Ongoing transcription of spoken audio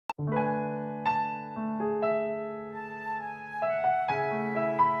Gusto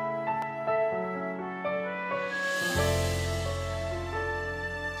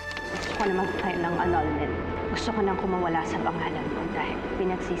ko na mag-file ng annulment. Gusto ko nang kumawala sa pangalan mo dahil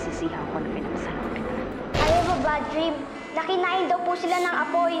pinagsisisihan ko na pinagsalang kita. Ayaw ba, bad dream? Nakinain daw po sila ng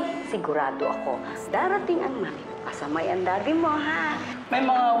apoy. Sigurado ako, darating ang mami. Kasamay ang daddy mo, ha? May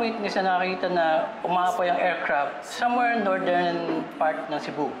mga witness na nakita na umaapoy ang aircraft somewhere in northern part ng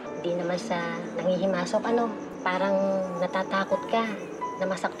Cebu. Di naman sa nangihimasok, parang natatakot ka na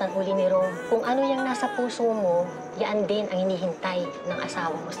masaktan uli ni Rom. Kung ano yung nasa puso mo, yan din ang hinihintay ng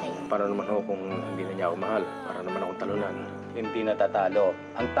asawa mo sa'yo. Para naman ako kung hindi na niya ako mahal. Para naman akong talunan. Hindi natatalo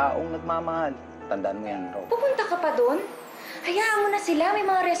ang taong nagmamahal. Tandaan mo yan, Rom. Pupunta ka pa doon? Hayaan mo na sila. May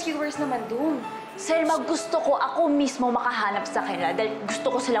mga rescuers naman doon. Selma, gusto ko ako mismo makahanap sa kanila dahil gusto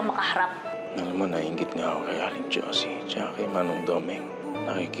ko silang makaharap. Alam mo, nainggit nga ako kay Aling Josie tsaka kay Manong Domeng.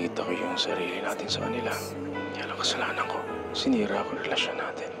 Nakikita ko yung sarili natin sa kanila. Kaya lang kasalanan ko. Sinira ko relasyon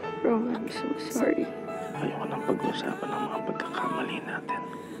natin. Rom, I'm so sorry. Ayoko nang pag-usapan ng mga pagkakamali natin.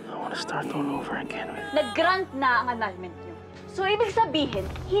 I wanna start all over again with... Nag-grant na ang annulment niyo. So, ibig sabihin,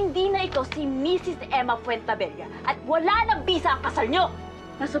 hindi na ito si Mrs. Emma Fuentabella at wala nang bisa ang kasal niyo.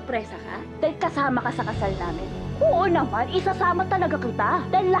 Nasurpresa ka? Dahil kasama ka sa kasal namin. Oo naman, isasama talaga kita.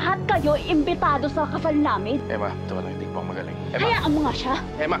 Dahil lahat kayo imbitado sa kasal namin. Emma, ito ka lang hindi pang magaling. Emma! Hayaan mo nga siya.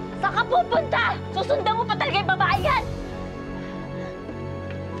 Emma! Saan ka pupunta? Susundan mo pa talaga yung babae yan!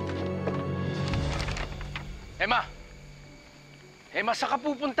 Emma! Emma, saan ka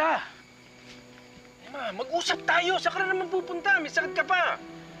pupunta? Emma, mag-usap tayo. Saan ka na naman pupunta? May sakit ka pa.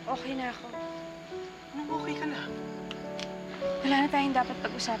 Okay na ako. Anong okay ka na? Wala na tayong dapat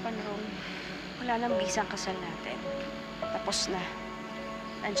pag-usapan, Rom. Wala nang bisang kasal natin. Tapos na.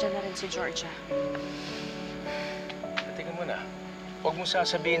 Nandiyan na rin si Georgia. Tingnan mo na. Huwag mo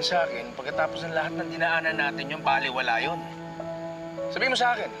sasabihin sa akin, pagkatapos ng lahat ng dinaanan natin, yung baliwala yun. Sabihin mo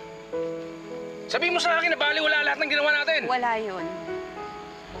sa akin. Sabihin mo sa akin na baliwala lahat ng ginawa natin. Wala yun.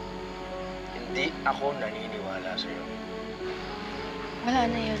 Hindi ako naniniwala sa'yo. Wala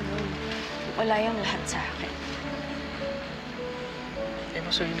na yun, Rom. Wala yung lahat sa akin. Eh,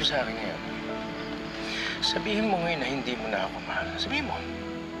 sabihin mo sa akin ngayon. Sabihin mo ngayon na hindi mo na ako mahal. Sabihin mo.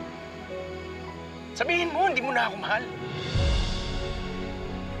 Sabihin mo, hindi mo na ako mahal.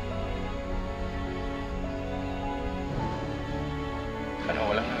 Ano,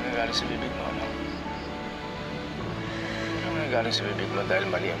 walang nagagaling sa bibig mo, ano? Walang nagagaling sa bibig mo dahil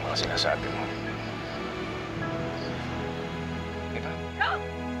mali ang mga sinasabi mo. Di ba?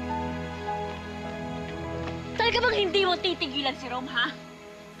 Talaga bang hindi mo titigilan si Rom, ha?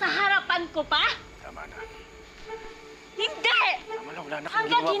 Sa harapan ko pa? Tama na. Hindi! Tama na, wala na kang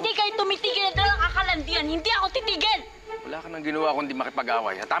Hanggat ginawa. hindi kayo tumitigil na dalang kakalandian, hindi ako titigil! Wala ka nang ginawa kundi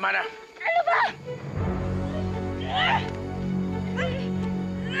makipag-away. Ha? Tama na! Ano ba?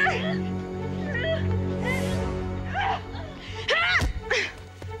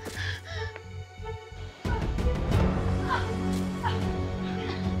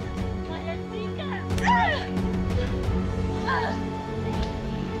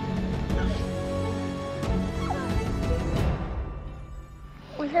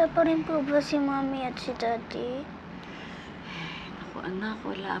 Wala pa rin po ba si Mami at si Daddy? Ako, anak,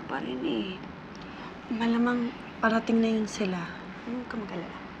 wala pa rin eh. Malamang parating na yun sila. Huwag ka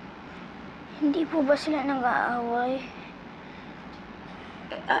mag-alala. Hindi po ba sila nag-aaway?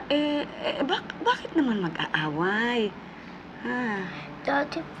 Bakit naman mag-aaway? Ha?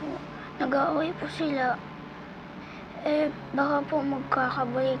 Dati po, nag-aaway po sila. Baka po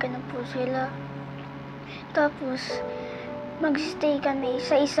magkakabalikan na po sila. Tapos, mag-stay kami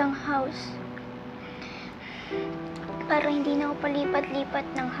sa isang house. Para hindi na ako palipat-lipat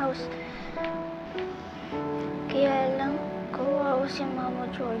ng house. Kaya lang, kawawa si Mama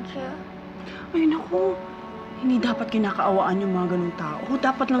Georgia. Ay, naku. Hindi dapat kinakaawaan yung mga ganung tao.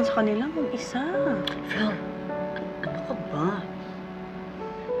 Dapat lang sa kanila mag-isa. Phil, ano ka ba?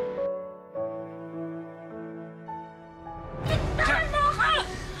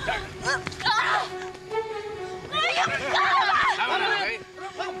 Tama na, okay?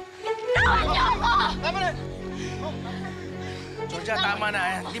 Tawan niyo ako! Tama na! Georgia, tama na.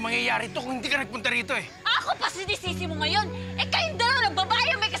 Hindi mangyayari ito kung hindi ka nagpunta rito eh. Ako pa sinisisi mo ngayon? Kayong dalawa ng babae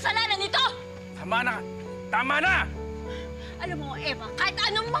ang may kasalanan nito! Tama na! Tama na! Alam mo, Emma, kahit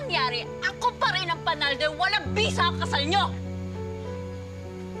anong mangyari, ako pa rin ang panal dahil walang bisa ang kasal niyo!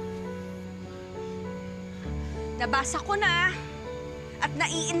 Nabasa ko na at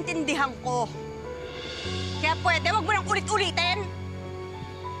naiintindihan ko. Kaya pwede, wag mo nang ulit-ulitin.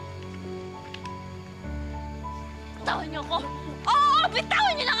 Bitawan niyo ako! Oo,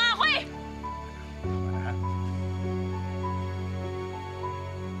 bitawan niyo na nga ako!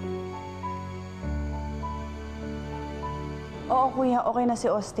 Oo, kuya. Okay na si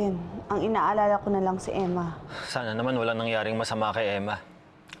Austin. Ang inaalala ko na lang si Emma. Sana naman walang nangyaring masama kay Emma.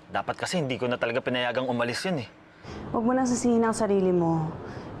 Dapat kasi hindi ko na talaga pinayagang umalis yun eh. Huwag mo nang sisihin ang sarili mo.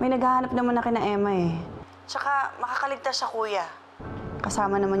 May naghahanap naman na kina Emma eh. Tsaka makakaligtas siya, kuya.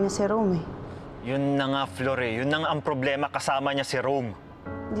 Kasama naman niya si Rome eh. Yun na nga, Flor eh. Yun na nga ang problema, kasama niya si Rome.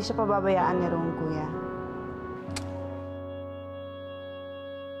 Hindi siya pababayaan ni Rome, kuya.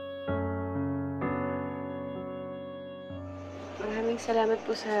 Maraming salamat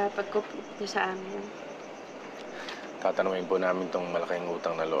po sa pag-cooperate niyo sa amin. Tatanungin po namin tong malaking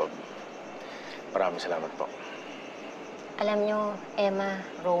utang na loob. Maraming salamat po. Alam nyo, Emma,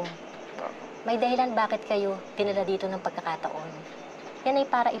 Rome, may dahilan bakit kayo dinala dito ng pagkakataon. Yan ay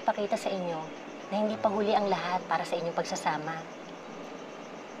para ipakita sa inyo na hindi pa huli ang lahat para sa inyong pagsasama.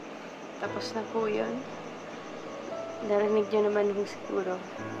 Tapos na po yun. Narinig niyo naman kung siguro.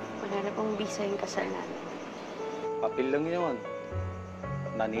 Wala na pong bisa yung kasal namin. Papel lang yun.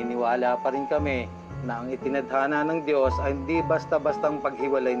 Naniniwala pa rin kami na ang itinadhana ng Diyos ay hindi basta-bastang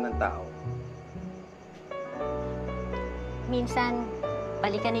paghiwalay ng tao. Minsan,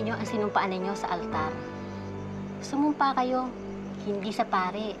 balikan ninyo ang sinumpaan ninyo sa altar. Sumumpa kayo, hindi sa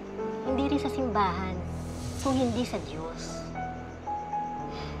pare, hindi rin sa simbahan, kung hindi sa Diyos.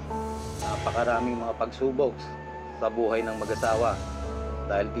 Napakaraming mga pagsubok sa buhay ng mag-asawa.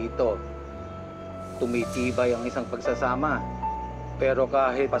 Dahil dito, tumitibay ang isang pagsasama. Pero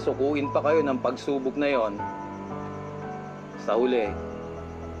kahit pasukuin pa kayo ng pagsubok na yon, sa huli,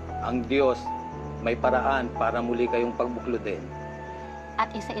 ang Diyos may paraan para muli kayong pagbuklodin. At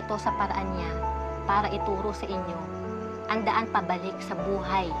isa ito sa paraan niya para ituro sa inyo ang daan pabalik sa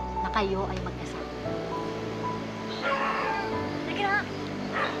buhay na kayo ay magkasama. Sige na!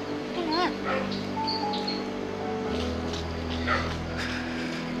 Sige na!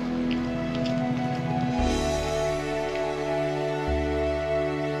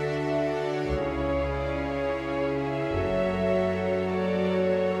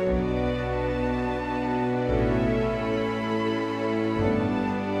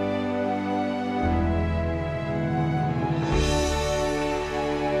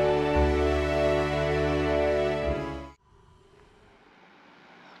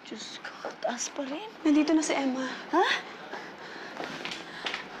 Diyos ko, taas pa rin. Nandito na si Emma. Ha?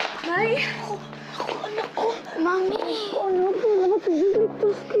 Nay! Ako, anak ko. Mami! Ano po?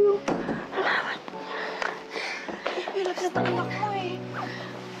 Nakapagligtas kayo. Salamat. Hirap na ang anak ko eh.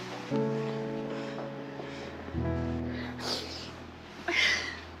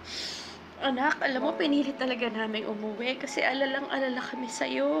 Anak, alam mo, pinilit talaga namin umuwi kasi alalang-alala kami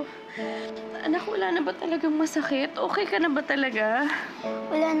sa'yo. Anak, wala na ba talagang masakit? Okay ka na ba talaga?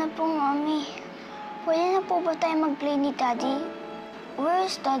 Wala na po, Mami. Pwede na po ba tayo mag-play ni Daddy? Where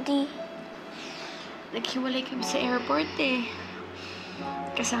is Daddy? Naghiwalay kami sa airport eh.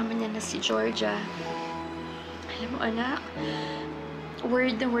 Kasama niya na si Georgia. Alam mo, anak,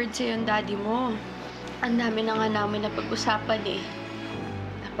 word na word sa'yo ang daddy mo. Ang dami na nga namin na pag-usapan eh.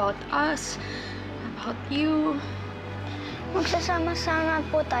 About us, about you. Magsasama-sama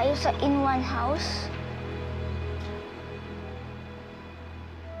po tayo sa in one house.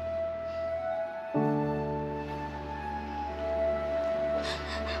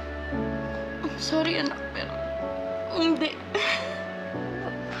 I'm sorry, anak, pero hindi.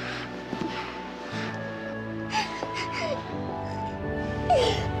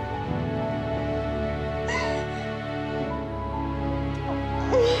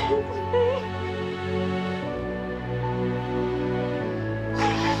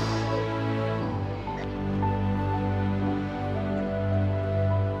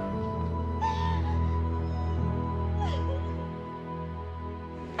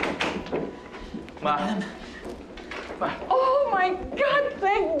 Ma! Ma! Oh my God!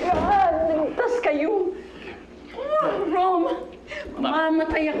 Thank God! Ligtas kayo! Rome!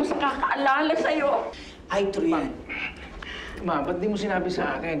 Mamatay ako sa kakaalala sa'yo. Ay, Turian. Ma, ba't di mo sinabi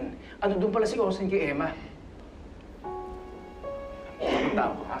sa akin? Ano doon pala si Austin kay Emma?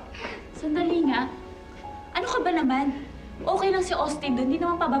 Tao ka. Sandali nga. Ano ka ba naman? Okay lang si Austin doon. Hindi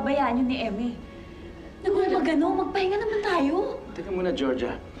naman pababayaan yun ni Eme. Nagmamagano, magpahinga naman tayo. Teka muna,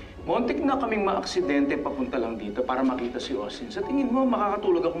 Georgia. Muntik na kaming maaksidente papunta lang dito para makita si Austin. Sa tingin mo,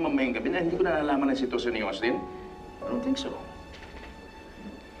 makakatulog ako mamayang gabi na hindi ko nalalaman ang sitwasyon ni Austin? I don't think so.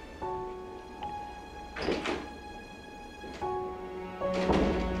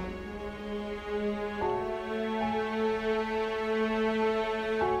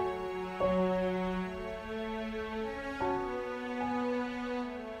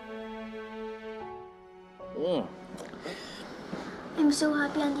 I'm so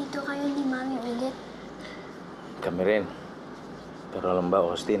happy andito kayo ni Mami ulit. Kami rin. Pero alam ba,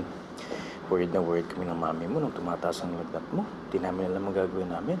 Austin, worried na worried kami ng mami mo nung tumataas ang lagnat mo. Di namin alam ang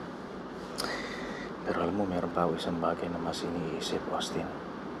gagawin namin. Pero alam mo, meron pa ako isang bagay na mas iniisip, Austin.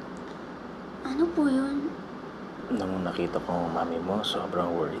 Ano po yun? Nung nakita ko ang mami mo,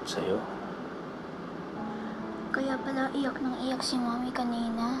 sobrang worried sa'yo. Kaya pala iyak ng iyak si Mami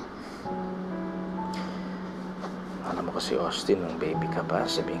kanina. Alam mo kasi, Austin, nung baby ka pa,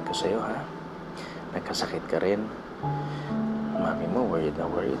 sabihin ko sa'yo, ha? Nagkasakit ka rin. Mami mo, worried na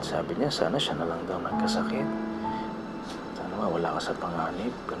worried. Sabi niya, sana siya na lang daw nagkasakit. Sana wala ka sa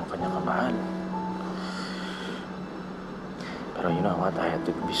panganib. Ganun kanya kamahal. Pero you know what? I had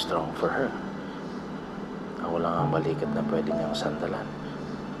to be strong for her. Ako lang ang balikat na pwede niyang sandalan.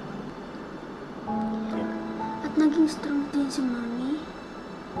 At naging strong din si Mami.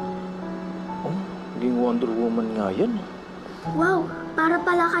 Oh, naging Wonder Woman nga yan. Wow! Para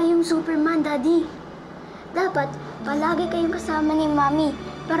pala kayong Superman, Daddy. Dapat palagi kayong kasama ni Mami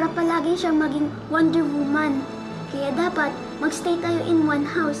para palagi siyang maging Wonder Woman. Kaya dapat magstay tayo in one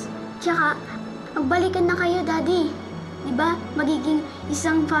house. Tsaka, magbalikan na kayo, Daddy. Diba? Magiging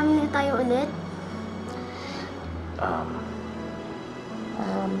isang family tayo ulit.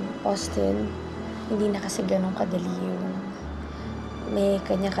 Austin, hindi na kasi ganun kadali yun. May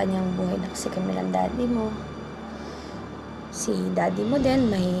kanya-kanyang buhay na kasi kami ng daddy mo. Si daddy mo din,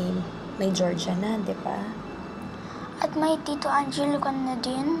 may Georgia na, di ba? At may Tito Angelo ka na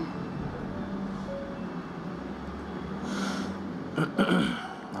din.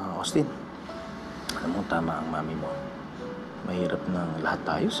 Austin, alam mo tama ang mami mo. Mahirap ng lahat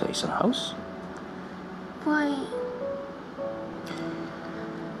tayo sa isang house. Why?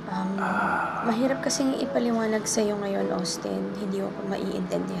 Mahirap kasing ipaliwanag sa'yo ngayon, Austin. Hindi mo pa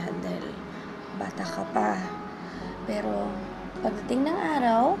maiintindihan dahil bata ka pa. Pero pagdating ng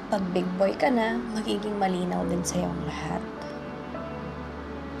araw, pag big boy ka na, magiging malinaw din sa'yo ang lahat.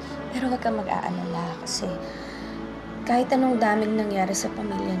 Pero huwag kang mag-aalala kasi kahit anong daming nangyari sa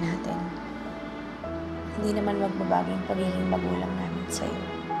pamilya natin, hindi naman magbabago yung pagiging magulang namin sa'yo.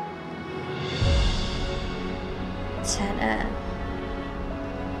 Sana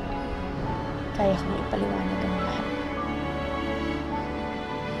kaya kong ipaliwanag ang lahat.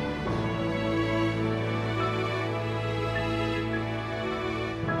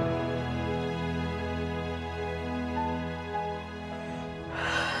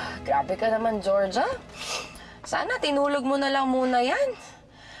 Grabe ka naman, Georgia. Sana tinulog mo na lang muna yan.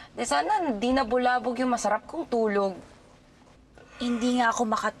 Sana di na bulabog yung masarap kong tulog. Hindi nga ako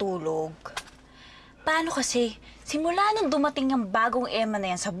makatulog. Paano kasi, simula nung dumating yung bagong Emma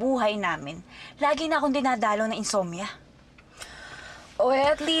na yan sa buhay namin, lagi na akong dinadalo ng insomnia. O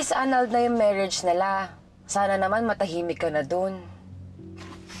at least annulled na yung marriage nila. Sana naman matahimik ka na dun.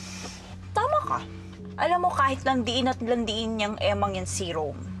 Tama ka. Alam mo, kahit landiin at landiin niyang Emang yan si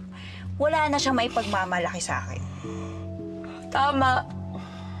Rome, wala na siyang maipagmamalaki sa akin. Tama.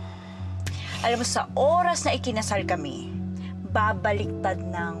 Alam mo, sa oras na ikinasal kami, babaliktad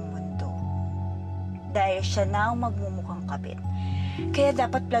ng mundo. Dahil siya na ang magmumukhang kabit. Kaya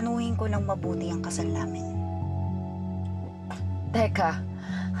dapat planuhin ko ng mabuti ang kasal namin. Teka,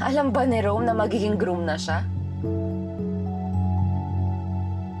 alam ba ni Rome na magiging groom na siya?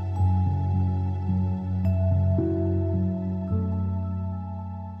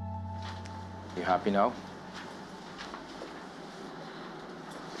 You happy now?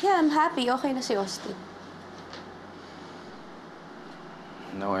 Yeah, I'm happy. Okay na si Austin.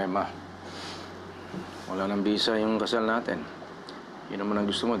 No, Emma. Wala nang visa yung kasal natin. Yun naman ang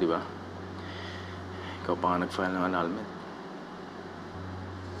gusto mo, di ba? Ikaw pa nga nag-file ng annulment.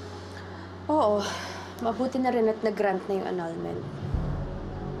 Oo, mabuti na rin at nag-grant na yung annulment.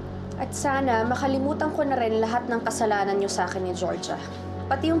 At sana, makalimutan ko na rin lahat ng kasalanan niyo sa akin ni Georgia.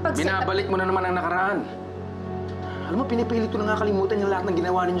 Pati yung Binabalik mo na naman ang nakaraan. Alam mo, pinipilit ko na nga kalimutan yung lahat ng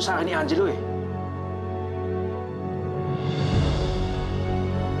ginawa ninyo sa akin ni Angelo eh.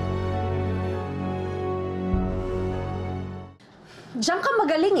 Diyan ka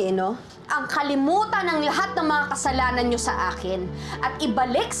magaling eh, no? Ang kalimutan ng lahat ng mga kasalanan nyo sa akin at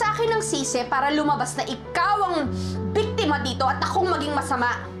ibalik sa akin ang sisi para lumabas na ikaw ang biktima dito at akong maging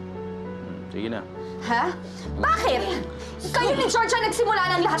masama. Sige na. Ha? Bakit? Kayo ni Georgia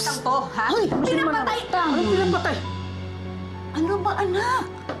nagsimula ng lahat ng to, ha? Pinapatay ka! Anong pinapatay? Ano ba, anak?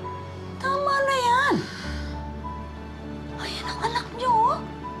 Tama na yan. Ayan ang anak niyo, oh.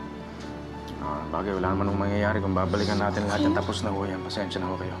 Bagay, wala naman nung mangyayari kung babalikan natin lahat yan. Tapos na ho yan. Pasensya na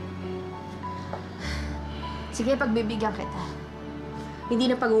ho kayo. Sige, pagbibigyan kita.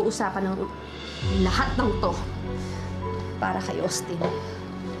 Hindi na pag-uusapan ng lahat ng to para kay Austin.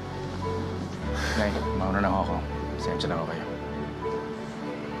 Nay, mauna na ho ako. Pasensya na ho kayo.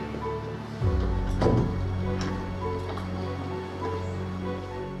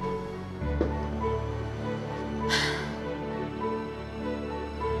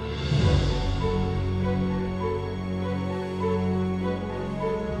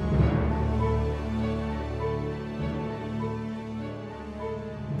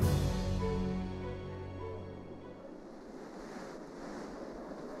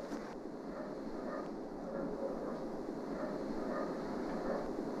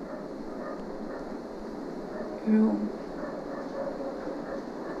 Rome.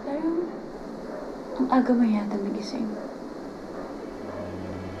 Pero, ang aga mo yata nagising.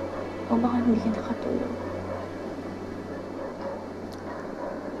 O baka hindi ka nakatulog.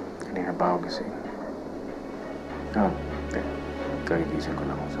 Kanina pa ako gising. Oh, hindi. Kagigising ko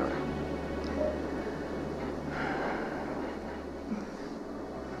lang. Sorry.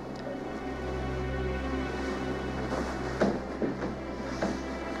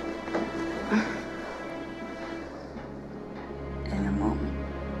 Alam mo,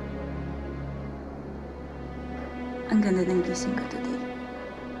 ang ganda ng gising ko today.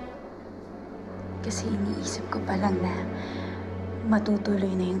 Kasi iniisip ko pa lang na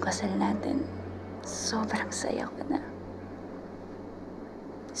matutuloy na yung kasal natin. Sobrang saya ko na.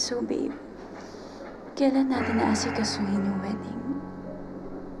 So babe, kailan natin naasikasuhin yung wedding?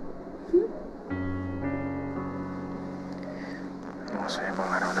 Sa ibang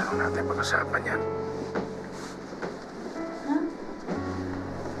araw na lang natin pag-usapan yan.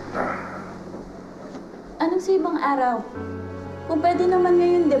 Anong sa ibang araw? Kung pwede naman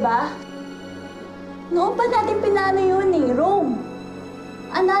ngayon, di ba? Noon pa natin pinano yun eh, Rome.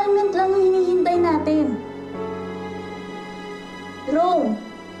 Annulment lang yung hinihintay natin. Rome.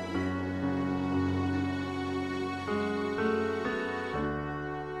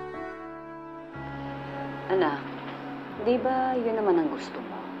 Anak, di ba yun naman ang gusto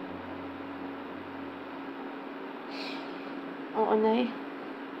mo? Oo, Nay.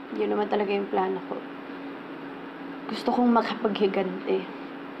 Yun naman talaga yung plano ko. Gusto kong makapaghiganti.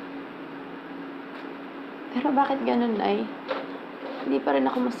 Pero bakit ganun, Nay? Hindi pa rin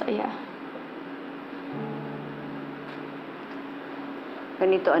ako masaya.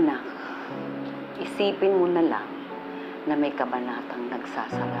 Ganito, anak. Isipin mo na lang na may kabanatang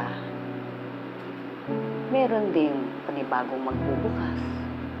nagsasara. Meron ding panibagong magbubukas.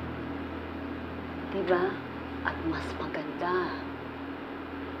 Diba? At mas maganda.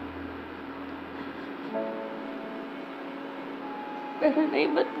 Pero, Nay,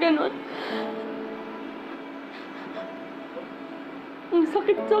 ba't ganun? Ang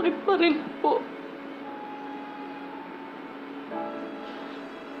sakit-sakit pa rin po.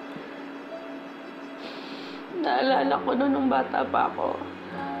 Naalala ko noon nung bata pa ako.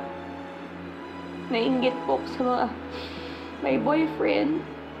 Nainggit po ako sa mga may boyfriend.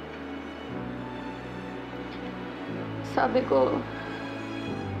 Sabi ko,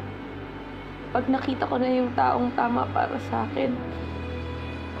 pag nakita ko na yung taong tama para sa akin,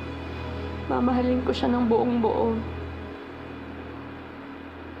 mamahalin ko siya ng buong buo.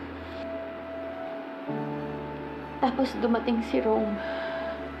 Tapos dumating si Rome.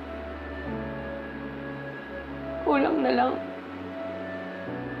 Kulang na lang.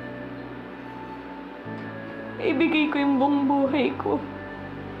 Ibigay ko yung buong buhay ko.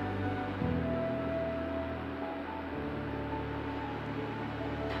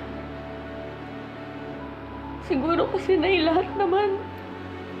 Siguro kasi na lahat naman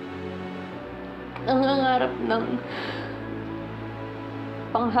nangangarap ng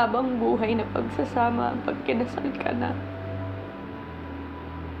panghabang buhay na pagsasama pag kinasal ka na.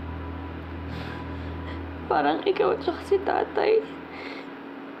 Parang ikaw at saka si tatay.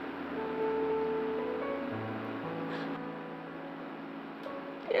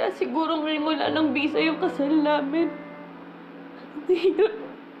 Kaya siguro ngayon wala nang bisa yung kasal namin. Hindi yun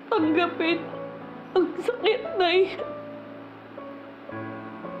tanggapin. Ang sakit, Nay.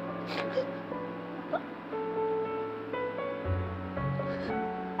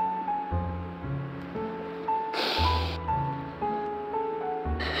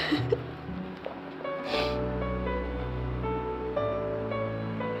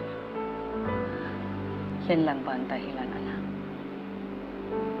 Yan lang ba ang dahilan, anak?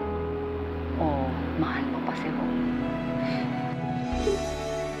 O mahal mo pa si Rome?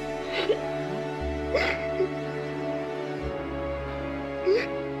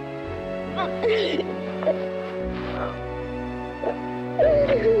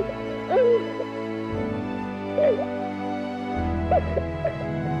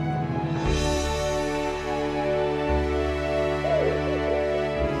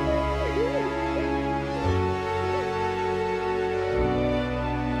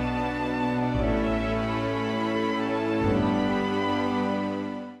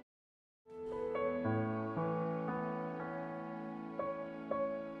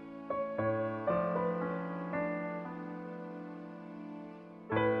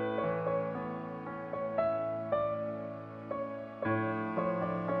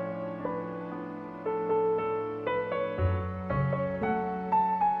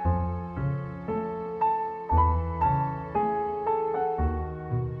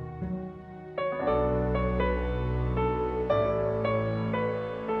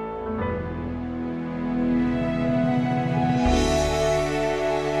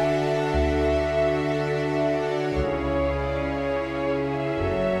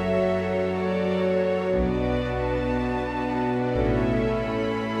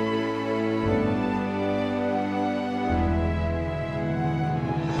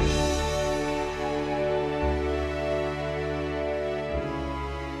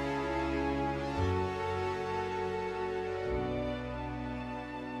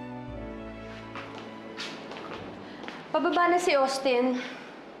 Pababa na si Austin.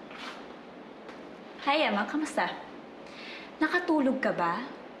 Hi, Emma. Kamusta? Nakatulog ka ba?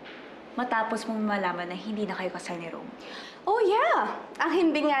 Matapos mong malaman na hindi na kayo kasal ni Rome. Oh yeah! Ang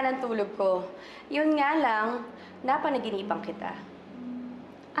himbing nga ng tulog ko. Yun nga lang, napanaginipan kita.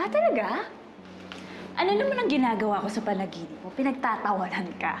 Ah, talaga? Ano naman ang ginagawa ko sa panaginip mo?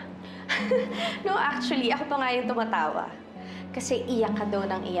 Pinagtatawanan ka. No, actually, ako pa nga yung tumatawa. Kasi iyak ka daw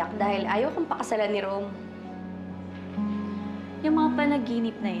ng iyak dahil ayaw kang pakasalan ni Rome. Yung mga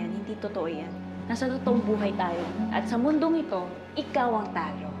panaginip na yan, hindi totoo yan. Nasa totoong buhay tayo. At sa mundong ito, ikaw ang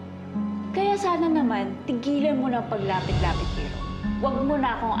talo. Kaya sana naman, tigilan mo na paglapit-lapit kay Rome. Huwag mo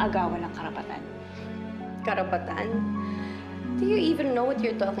na akong agawan ng karapatan. Karapatan? Do you even know what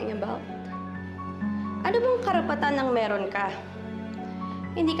you're talking about? Ano bang karapatan ang meron ka?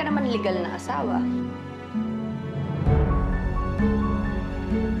 Hindi ka naman legal na asawa.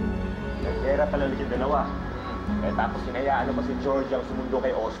 Nagkera pala ulit yung dalawa. Eh tapos hinayaan pa si George ang sumundo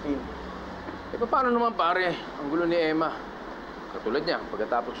kay Austin. Eh, paano naman pare? Ang gulo ni Emma. Katulad niya,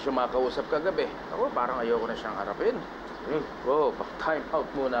 pagkatapos siya makausap kagabi, ako parang ayoko na siyang harapin. Oh, time out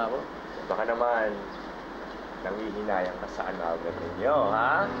muna ako. Baka naman, nangihinayang ka sa annulment ninyo,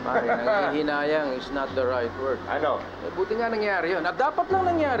 ha? Pare, nangihinayang is not the right word. Ano? Eh, buti nga nangyari yun. At dapat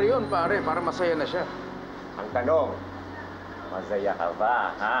lang nangyari yun, pare, para masaya na siya. Ang tanong, masaya ka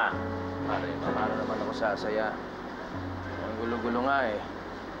ba, ha? Pare, paano naman ako sasaya? Ang gulo-gulo nga eh.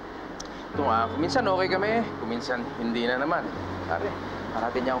 Ito nga, kuminsan okay kami, kuminsan hindi na naman. Pare,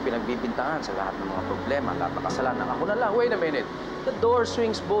 parati niya akong pinagbibintangan sa lahat ng mga problema. Kapakasalan ako na lang. Wait a minute. The door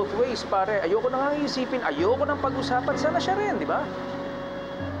swings both ways, pare. Ayoko na nga isipin, ayoko nang pag-usapan. Sana siya rin, di ba?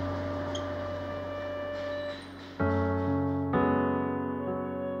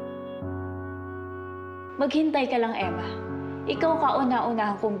 Maghintay ka lang, Emma. Ikaw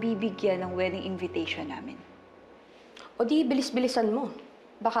kauna-unahan kong bibigyan ng wedding invitation namin. O di, bilis-bilisan mo.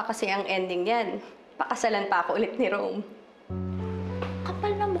 Baka kasi ang ending yan, pakasalan pa ako ulit ni Rome.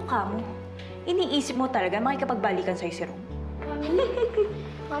 Kapal na mukha mo. Iniisip mo talaga makikipagbalikan sa'yo si Rome.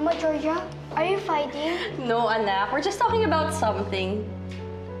 Mama Georgia, are you fighting? No, anak. We're just talking about something.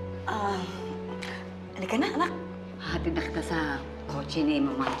 Halika na, anak. Hatid na kita sa kotse ni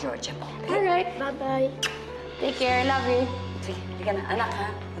Mama Georgia mo. Alright. Bye-bye. Take care. Love you. Sige, halika na, anak, ha?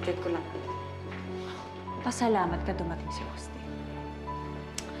 Hatid ko lang. Pasalamat ka dumating si Austin.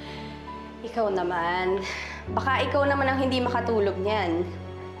 Ikaw naman. Baka ikaw naman ang hindi makatulog niyan.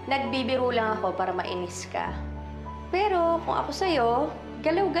 Nagbibiro lang ako para mainis ka. Pero kung ako sa'yo,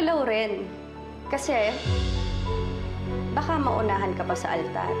 galaw-galaw rin. Kasi, baka maunahan ka pa sa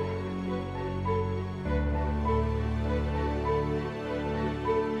altar.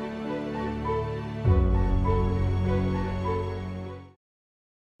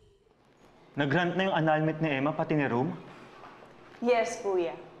 Nag-grant na yung annulment ni Emma, pati ni Rome? Yes,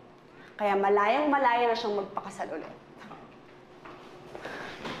 kuya. Kaya malayang-malaya na siyang magpakasal ulit.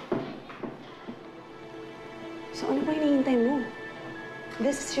 So ano pa hinihintay mo?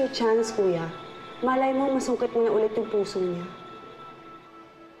 This is your chance, kuya. Malay mo, masungkit mo na ulit yung puso niya.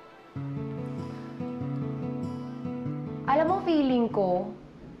 Alam mo, feeling ko,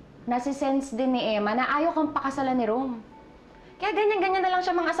 nasisense din ni Emma na ayaw kang pakasalan ni Rome. Kaya ganyan-ganyan na lang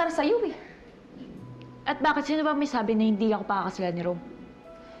siya mang asar sa'yo eh. At bakit sino ba may sabi na hindi ako pakakasalan ni Rome?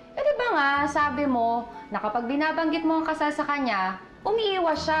 Eh di ba nga, sabi mo, na kapag binabanggit mo ang kasal sa kanya,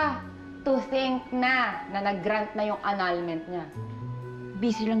 umiiwas siya to think na nag-grant na yung annulment niya.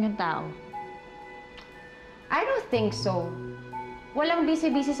 Busy lang yung tao. I don't think so. Walang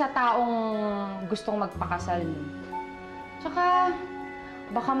busy-busy sa taong gustong magpakasal. Tsaka,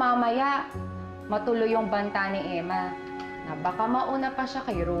 baka mamaya matuloy yung banta ni Emma na baka mauna pa siya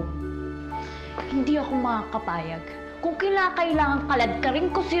kay Rome. Hindi ako makakapayag. Kung kailangan kalad ka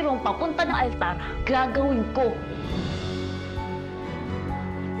rin ko si Rome papunta ng altar, gagawin ko.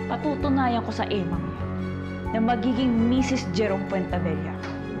 Patutunayan ko sa Emma na magiging Mrs. Jerome Puentabella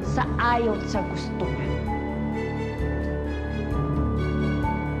sa ayaw at sa gusto niya.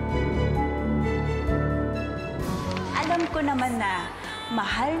 Alam ko naman na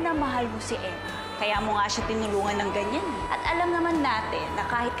mahal mo si Emma. Kaya mo nga siya tinulungan ng ganyan. At alam naman natin na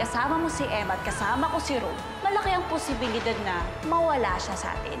kahit kasama mo si Emma at kasama ko si Rome, malaki ang posibilidad na mawala siya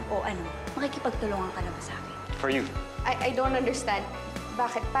sa atin. O ano, makikipagtulungan ka na ba sa akin? For you. I don't understand.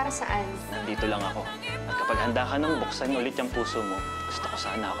 Bakit? Para saan? Nandito lang ako. At kapag handa ka nang buksan ulit yung puso mo, gusto ko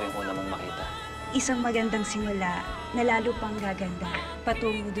sana ako yung una mong makita. Isang magandang simula na lalo pang gaganda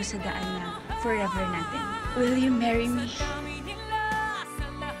patungo doon sa daan na forever natin. Will you marry me?